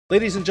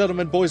Ladies and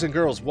gentlemen, boys and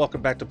girls,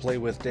 welcome back to Play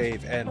with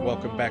Dave, and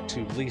welcome back to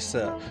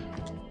Lisa.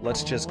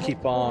 Let's just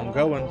keep on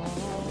going.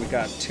 We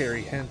got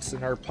Terry Hintz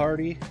in our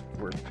party.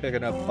 We're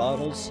picking up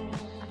bottles.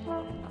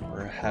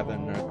 We're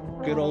having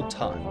a good old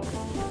time.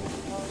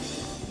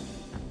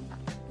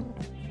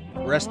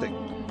 Resting.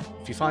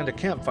 If you find a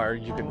campfire,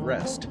 you can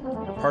rest.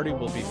 Your party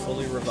will be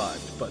fully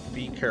revived, but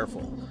be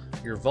careful.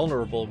 You're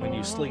vulnerable when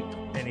you sleep.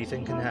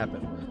 Anything can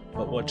happen.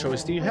 But what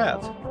choice do you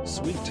have?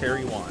 Sweet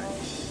Terry wine.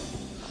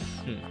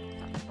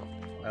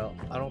 Well,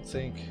 I don't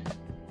think...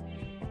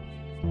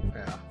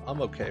 Yeah,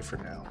 I'm okay for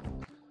now.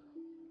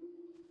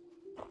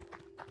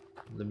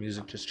 The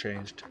music just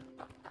changed.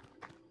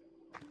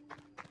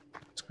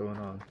 What's going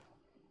on?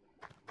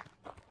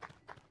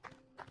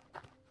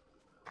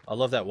 I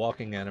love that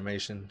walking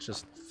animation.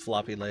 Just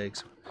floppy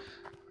legs.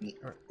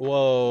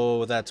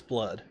 Whoa, that's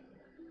blood.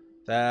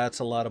 That's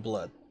a lot of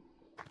blood.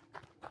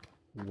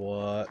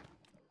 What?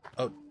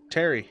 Oh,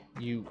 Terry,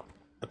 you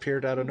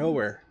appeared out of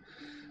nowhere.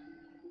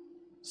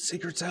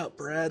 Secret's out,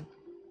 Brad.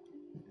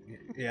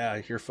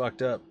 Yeah, you're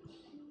fucked up.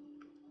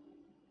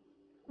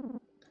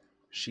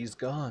 She's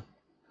gone.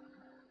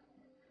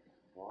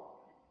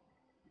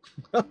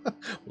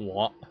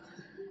 What?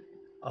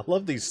 I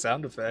love these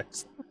sound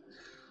effects.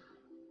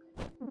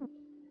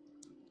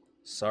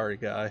 Sorry,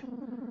 guy.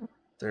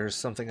 There's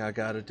something I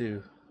gotta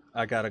do.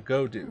 I gotta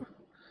go do.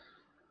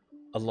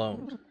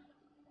 Alone.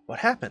 What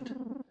happened?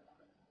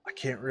 I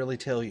can't really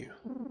tell you.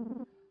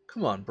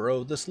 Come on,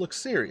 bro. This looks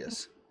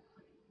serious.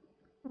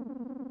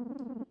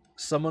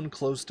 Someone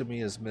close to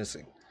me is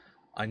missing.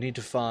 I need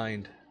to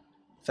find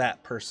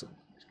that person.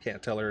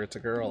 Can't tell her it's a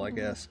girl, I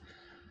guess.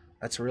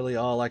 That's really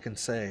all I can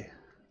say.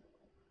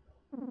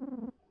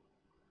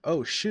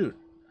 Oh, shoot.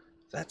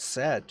 That's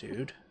sad,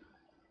 dude.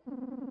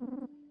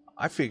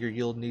 I figure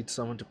you'll need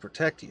someone to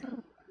protect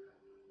you.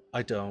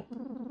 I don't.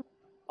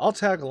 I'll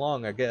tag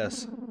along, I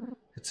guess,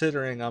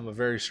 considering I'm a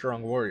very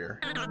strong warrior.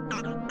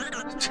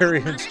 Terry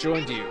has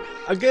joined you.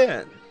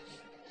 Again!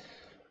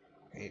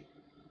 Hey,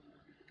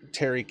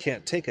 Terry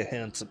can't take a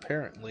hint,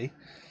 apparently.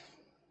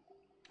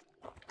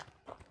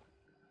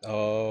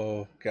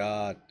 Oh,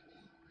 God.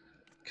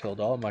 Killed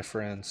all my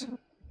friends.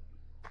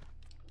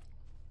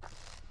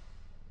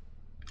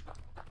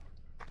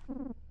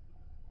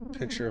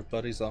 Picture of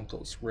Buddy's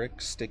uncles,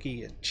 Rick,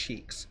 Sticky, and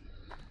Cheeks.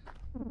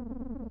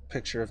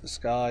 Picture of the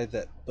sky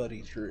that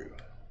Buddy drew.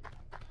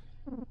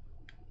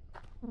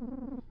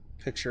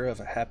 Picture of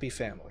a happy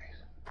family.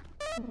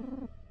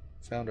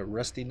 Found a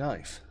rusty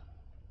knife.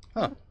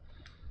 Huh.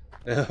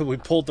 We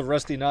pulled the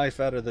rusty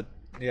knife out of the...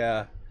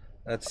 Yeah,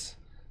 that's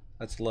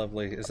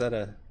lovely. Is that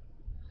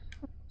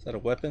a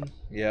weapon?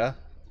 Yeah.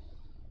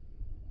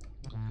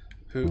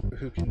 Who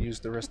can use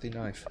the rusty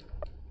knife?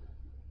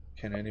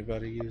 Can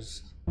anybody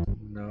use...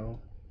 No.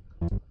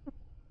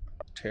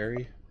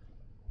 Terry?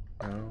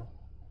 No.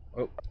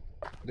 Oh,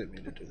 didn't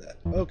mean to do that.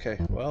 Okay,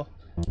 well,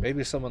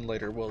 maybe someone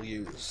later will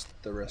use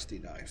the rusty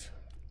knife.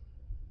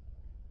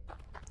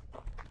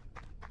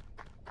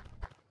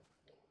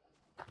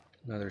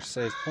 Another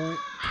save point.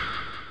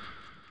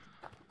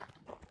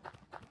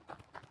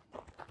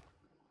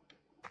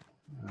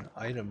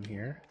 Item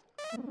here.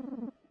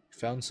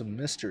 Found some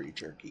mystery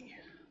jerky.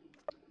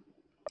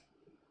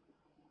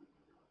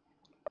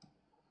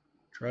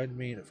 Dried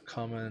meat of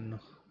common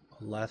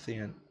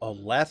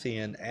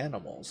Olathian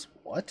animals.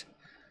 What?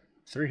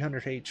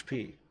 300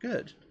 HP.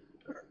 Good.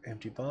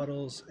 Empty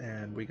bottles,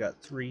 and we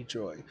got 3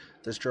 joy.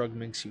 This drug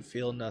makes you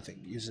feel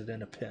nothing. Use it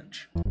in a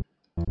pinch.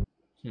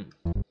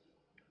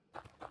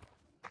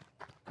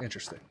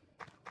 Interesting.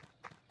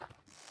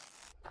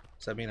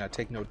 Does that mean I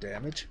take no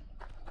damage?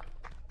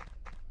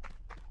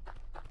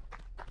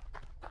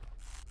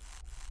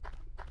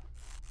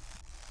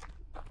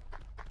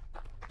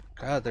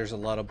 God, there's a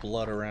lot of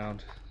blood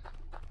around.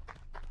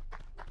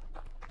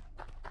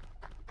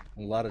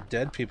 A lot of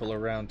dead people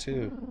around,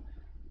 too.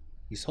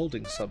 He's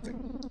holding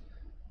something.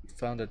 He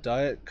found a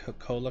Diet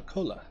Coca-Cola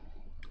Cola.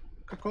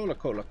 Coca-Cola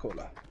Cola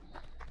Cola.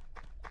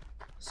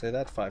 Say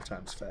that 5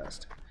 times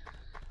fast.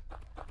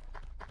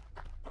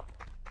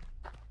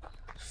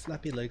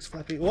 Flappy legs,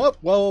 flappy... Whoa!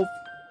 Whoa!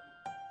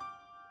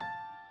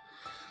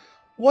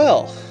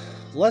 Well,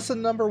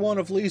 lesson number 1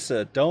 of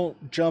Lisa.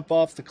 Don't jump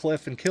off the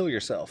cliff and kill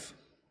yourself.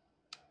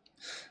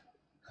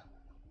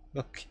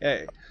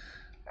 Okay.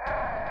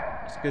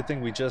 It's a good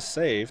thing we just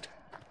saved.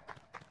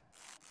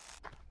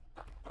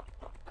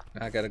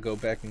 Now I gotta go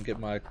back and get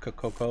my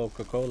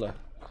Coca-Cola.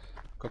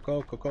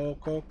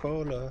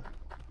 Coca-Cola.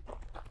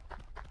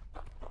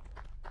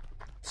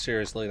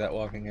 Seriously, that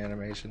walking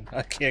animation.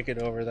 I can't get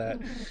over that.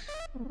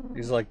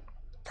 He's like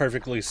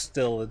perfectly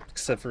still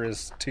except for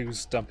his 2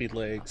 stumpy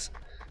legs.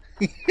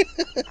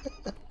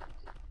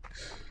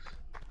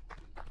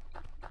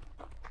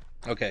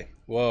 Okay.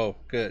 Whoa,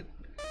 good.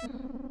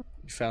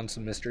 You found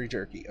some mystery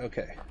jerky.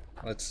 Okay.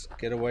 Let's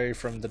get away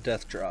from the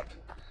death drop.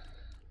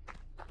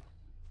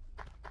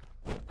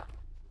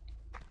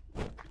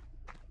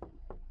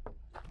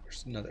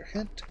 There's another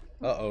hint.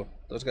 Uh-oh.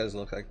 Those guys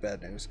look like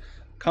bad news.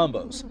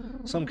 Combos.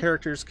 Some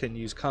characters can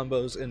use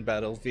combos in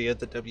battle via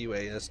the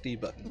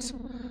WASD buttons.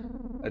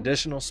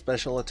 Additional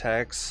special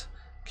attacks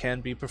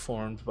can be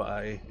performed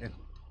by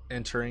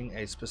entering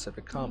a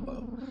specific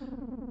combo.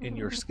 In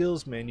your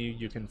skills menu,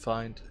 you can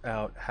find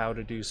out how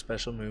to do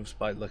special moves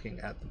by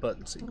looking at the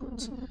button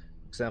sequence.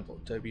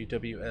 Example,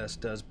 WWS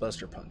does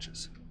Buster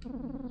Punches.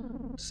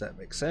 Does that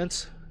make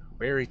sense?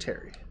 Very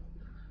Terry.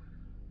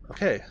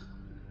 Okay,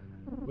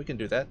 we can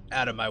do that.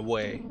 Out of my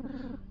way.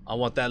 I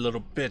want that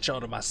little bitch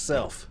onto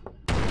myself.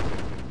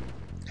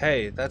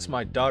 Hey, that's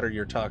my daughter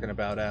you're talking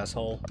about,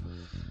 asshole.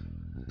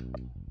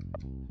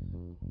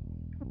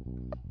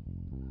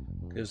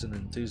 Gives an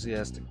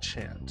enthusiastic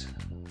chant.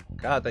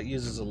 God, that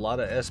uses a lot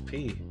of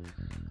SP.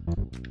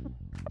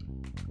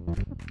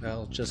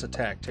 Well, just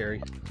attack,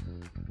 Terry.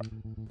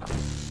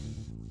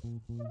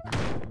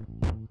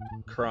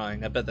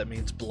 Crying. I bet that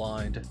means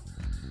blind.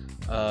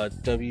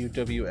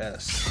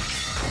 WWS.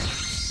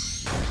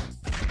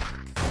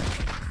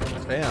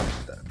 Damn,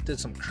 that did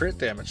some crit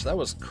damage. That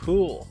was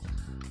cool.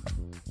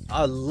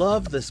 I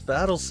love this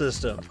battle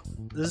system.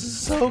 This is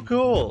so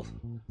cool.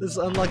 This is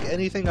unlike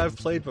anything I've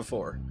played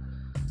before.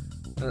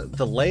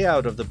 The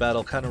layout of the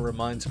battle kind of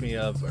reminds me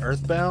of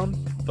Earthbound,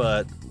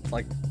 but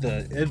like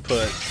the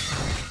input,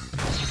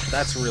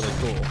 that's really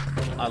cool.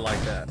 I like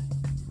that.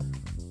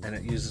 And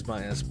it uses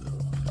my SP.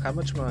 How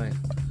much am I?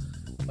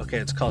 Okay,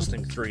 it's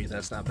costing 3.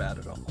 That's not bad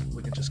at all.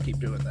 We can just keep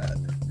doing that.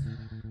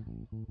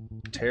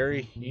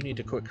 Terry, you need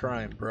to quit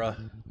crying, bruh.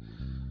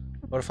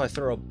 What if I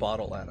throw a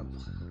bottle at him?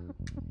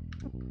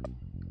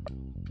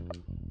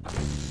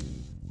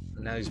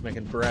 And now he's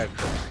making Brad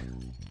cry.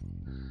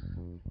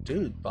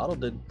 Dude, bottle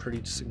did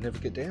pretty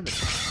significant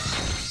damage.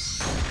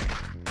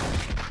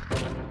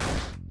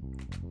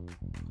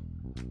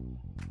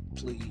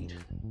 Bleed.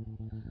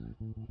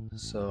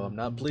 So I'm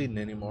not bleeding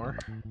anymore.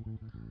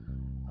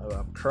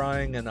 I'm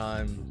crying and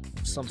I'm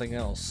something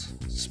else.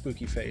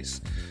 Spooky face.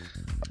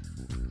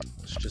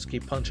 Let's just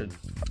keep punching.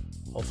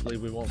 Hopefully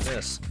we won't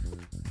miss.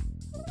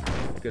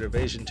 Good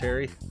evasion,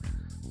 Terry.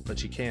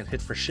 But you can't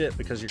hit for shit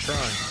because you're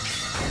crying.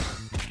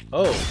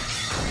 Oh!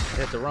 I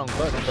hit the wrong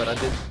button, but I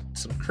did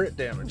some crit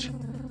damage.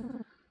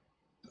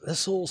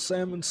 This old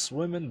salmon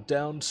swimming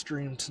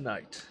downstream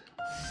tonight.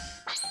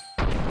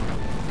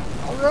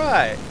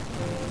 Alright!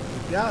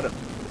 We got him.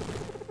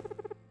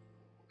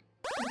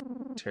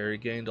 Terry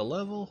gained a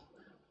level.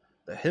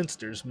 The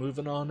Hinster's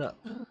moving on up.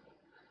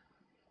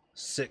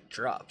 6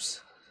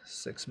 drops.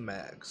 6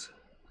 mags.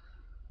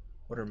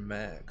 What are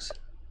mags?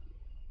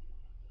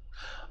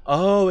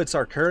 Oh, it's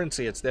our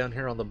currency. It's down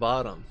here on the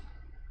bottom.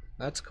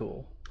 That's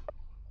cool.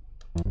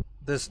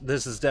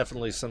 This is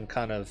definitely some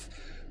kind of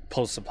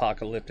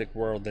post-apocalyptic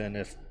world then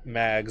if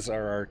mags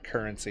are our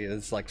currency.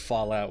 It's like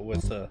Fallout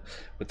with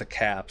the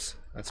caps.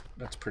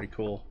 That's pretty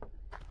cool.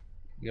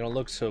 You don't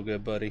look so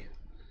good, buddy.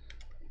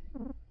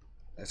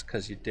 That's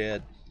because you're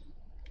dead.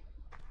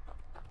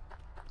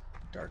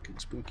 Dark and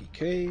spooky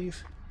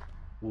cave.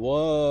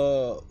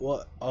 Whoa,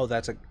 what? Oh,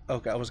 that's a...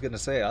 Okay, I was gonna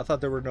say, I thought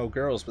there were no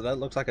girls, but that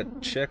looks like a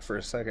chick for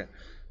a second.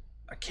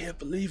 I can't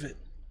believe it.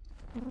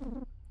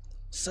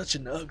 Such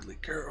an ugly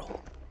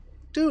girl.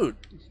 Dude,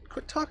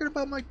 quit talking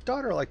about my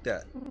daughter like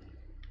that.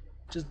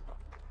 Just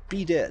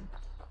be dead.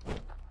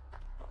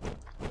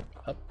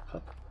 Up,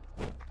 up,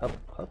 up,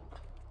 up.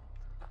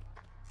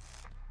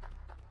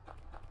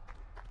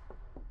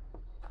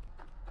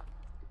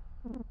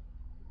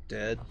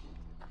 Dead.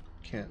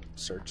 Can't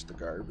search the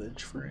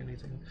garbage for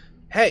anything.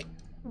 Hey!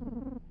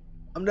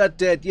 I'm not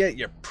dead yet,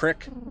 you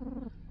prick.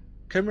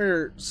 Come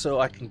here so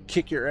I can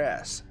kick your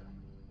ass.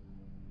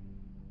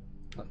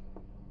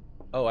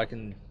 Oh, I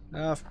can...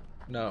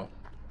 no.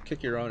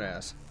 Kick your own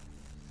ass.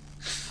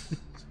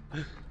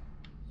 I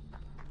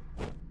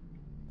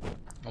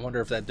wonder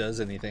if that does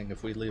anything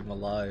if we leave him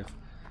alive.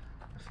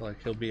 I feel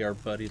like he'll be our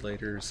buddy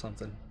later or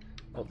something.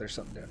 Oh, there's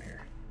something down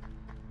here.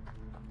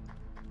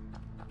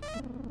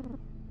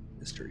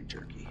 Mystery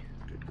jerky.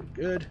 Good, good,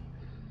 good.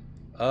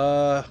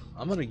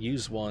 I'm gonna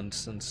use one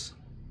since...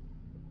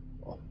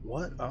 Oh,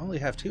 what? I only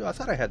have 2? I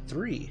thought I had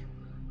 3.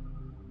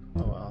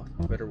 Oh well,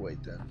 better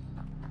wait then.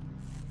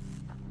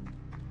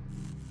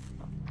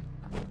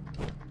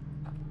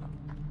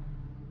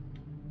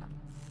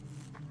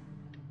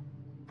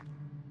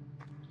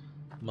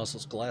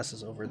 Muscle's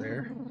glasses over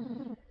there.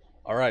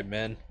 Alright,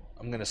 men.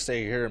 I'm gonna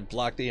stay here and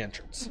block the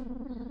entrance.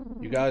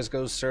 You guys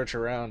go search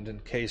around in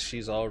case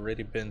she's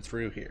already been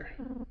through here.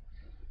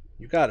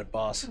 You got it,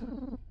 boss.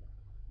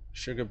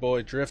 Sugar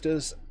Boy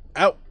Drifters,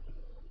 out!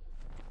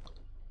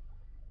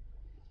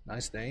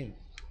 Nice name.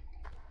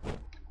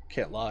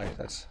 Can't lie,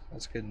 that's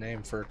a good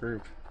name for a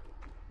group.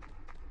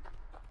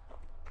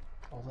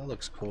 Oh, that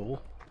looks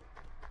cool.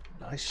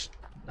 Nice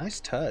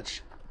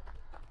touch.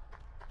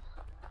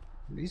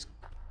 These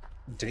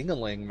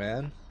Dingaling,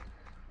 man.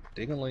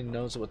 Dingaling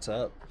knows what's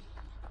up.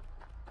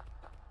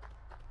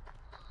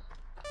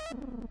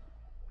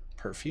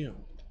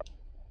 Perfume.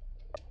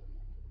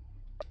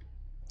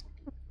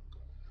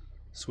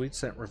 Sweet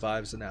scent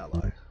revives an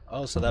ally.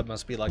 Oh, so that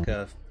must be like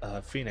a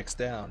Phoenix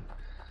down.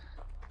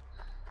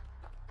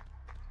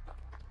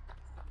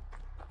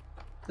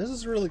 This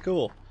is really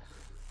cool.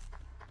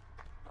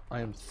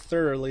 I am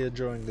thoroughly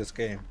enjoying this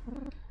game.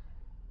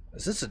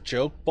 Is this a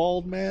joke,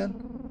 bald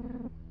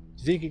man?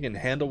 You think you can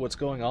handle what's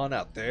going on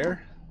out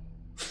there?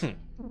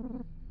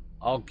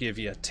 I'll give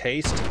you a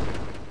taste.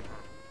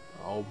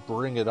 Oh,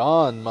 bring it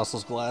on,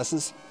 Muscles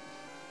Glasses.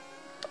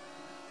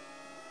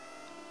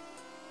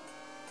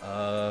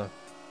 I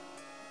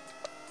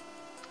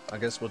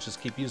guess we'll just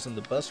keep using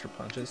the Buster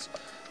Punches.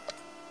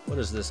 What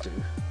does this do?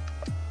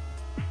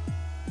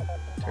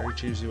 Terry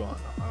cheers you on.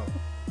 Oh,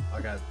 I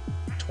got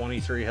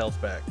 23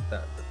 health back.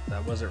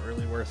 That wasn't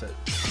really worth it.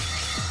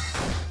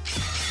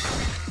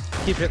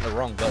 Keep hitting the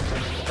wrong button,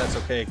 but that's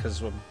okay because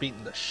we're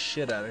beating the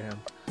shit out of him.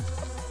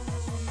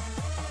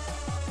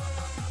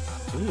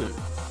 Dude,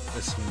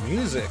 this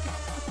music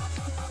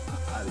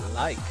I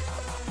like.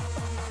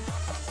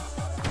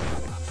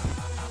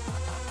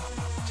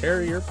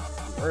 Terry, you're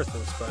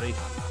worthless, buddy,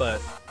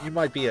 but you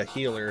might be a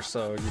healer,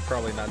 so you're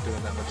probably not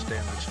doing that much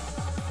damage.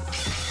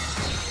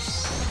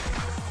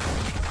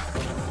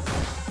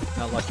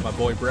 Not like my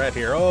boy Brad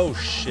here. Oh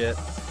shit.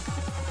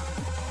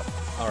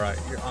 Alright,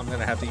 I'm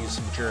gonna have to use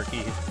some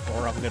jerky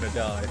or I'm gonna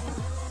die.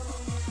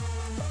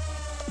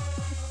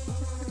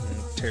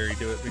 And Terry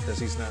do it because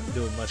he's not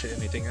doing much of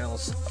anything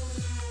else.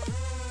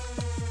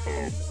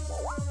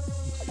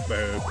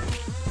 Boom.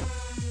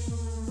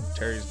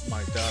 Terry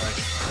might die.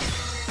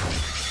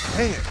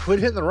 Hey, quit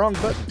hitting the wrong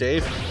button,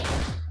 Dave.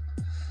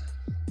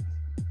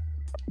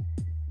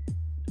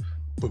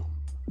 Boo,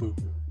 boo,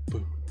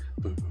 boo,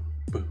 boo,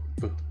 boo,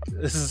 boo.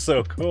 This is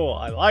so cool.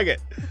 I like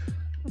it.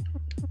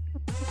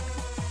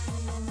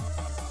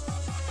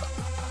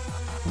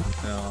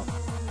 No.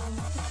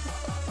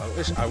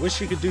 I wish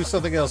you could do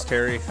something else,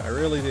 Terry. I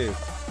really do.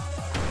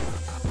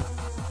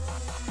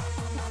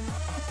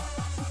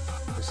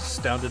 Just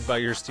astounded by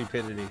your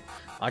stupidity.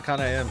 I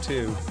kinda am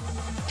too.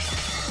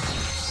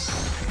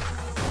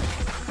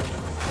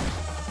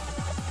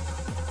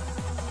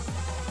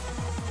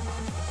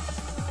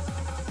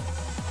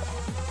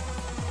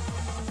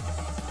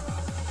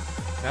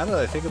 Now that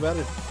I think about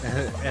it,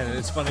 and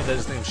it's funny that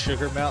his name's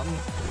Sugar Mountain,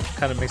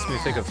 kind of makes me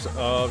think of,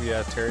 oh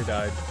yeah, Terry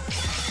died.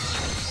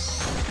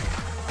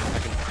 I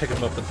can pick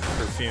him up with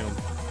perfume.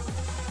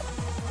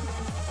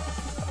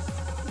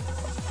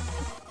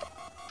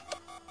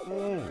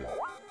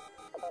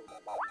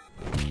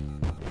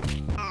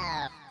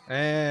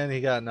 And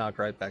he got knocked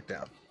right back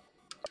down.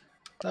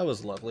 That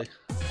was lovely.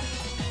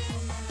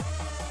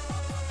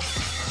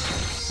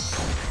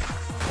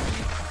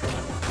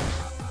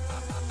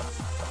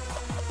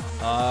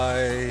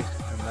 I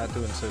am not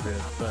doing so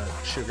good, but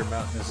Sugar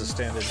Mountain is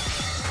astounded.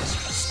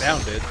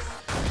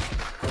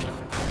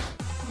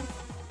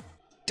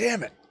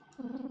 Damn it!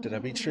 Did I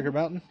beat Sugar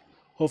Mountain?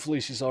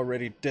 Hopefully she's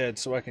already dead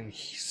so I can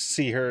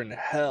see her in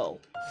hell.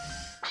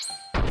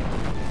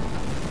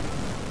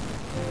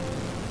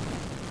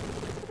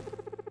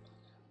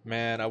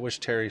 Man, I wish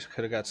Terry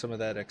could have got some of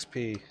that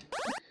XP.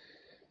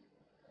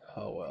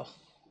 Oh well.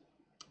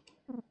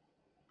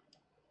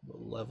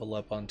 We'll level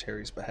up on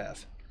Terry's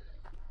behalf.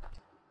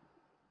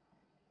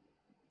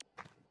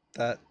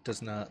 That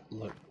does not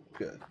look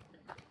good.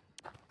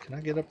 Can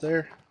I get up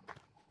there?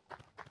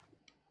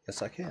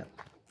 Yes, I can.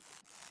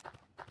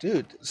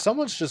 Dude,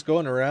 someone's just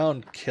going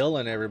around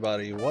killing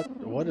everybody.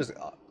 What is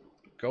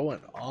going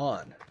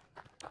on?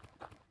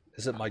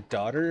 Is it my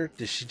daughter?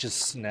 Did she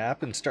just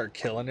snap and start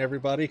killing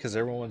everybody because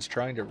everyone's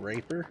trying to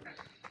rape her?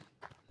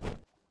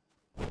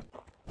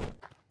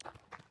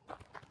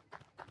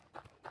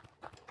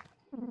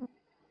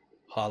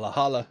 Holla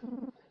holla.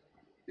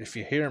 If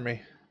you hear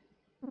me.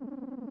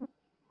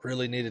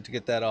 Really needed to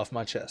get that off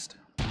my chest.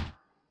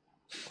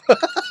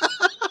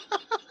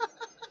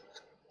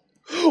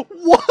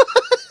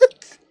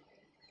 What?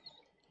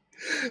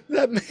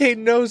 That made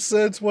no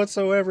sense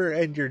whatsoever,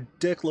 and your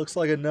dick looks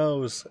like a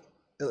nose.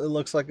 It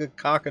looks like a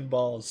cock and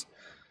balls.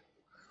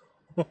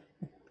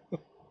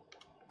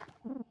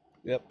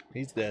 Yep,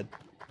 he's dead.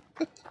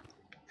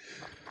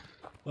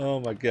 Oh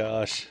my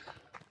gosh.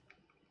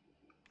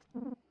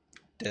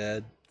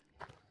 Dead.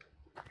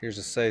 Here's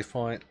a save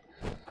point.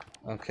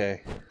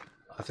 Okay.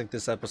 I think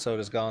this episode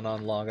has gone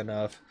on long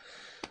enough.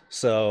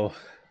 So,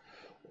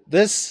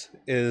 this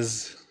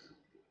is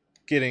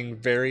getting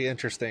very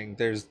interesting.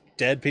 There's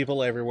dead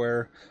people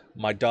everywhere.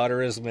 My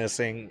daughter is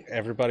missing.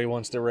 Everybody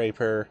wants to rape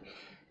her.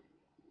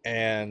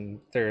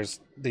 And there's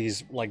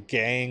these, like,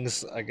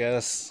 gangs, I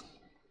guess.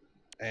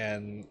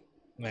 And,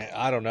 man,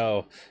 I don't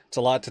know. It's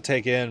a lot to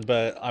take in,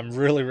 but I'm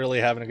really,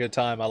 really having a good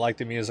time. I like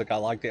the music. I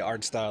like the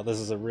art style. This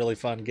is a really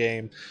fun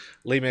game.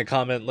 Leave me a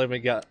comment. Let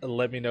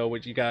me know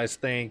what you guys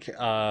think.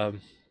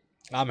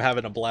 I'm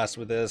having a blast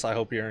with this. I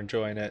hope you're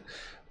enjoying it.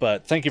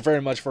 But thank you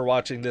very much for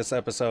watching this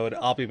episode.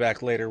 I'll be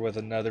back later with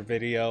another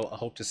video. I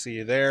hope to see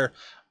you there.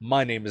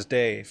 My name is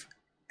Dave,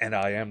 and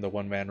I am the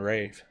One Man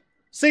Rave.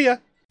 See ya!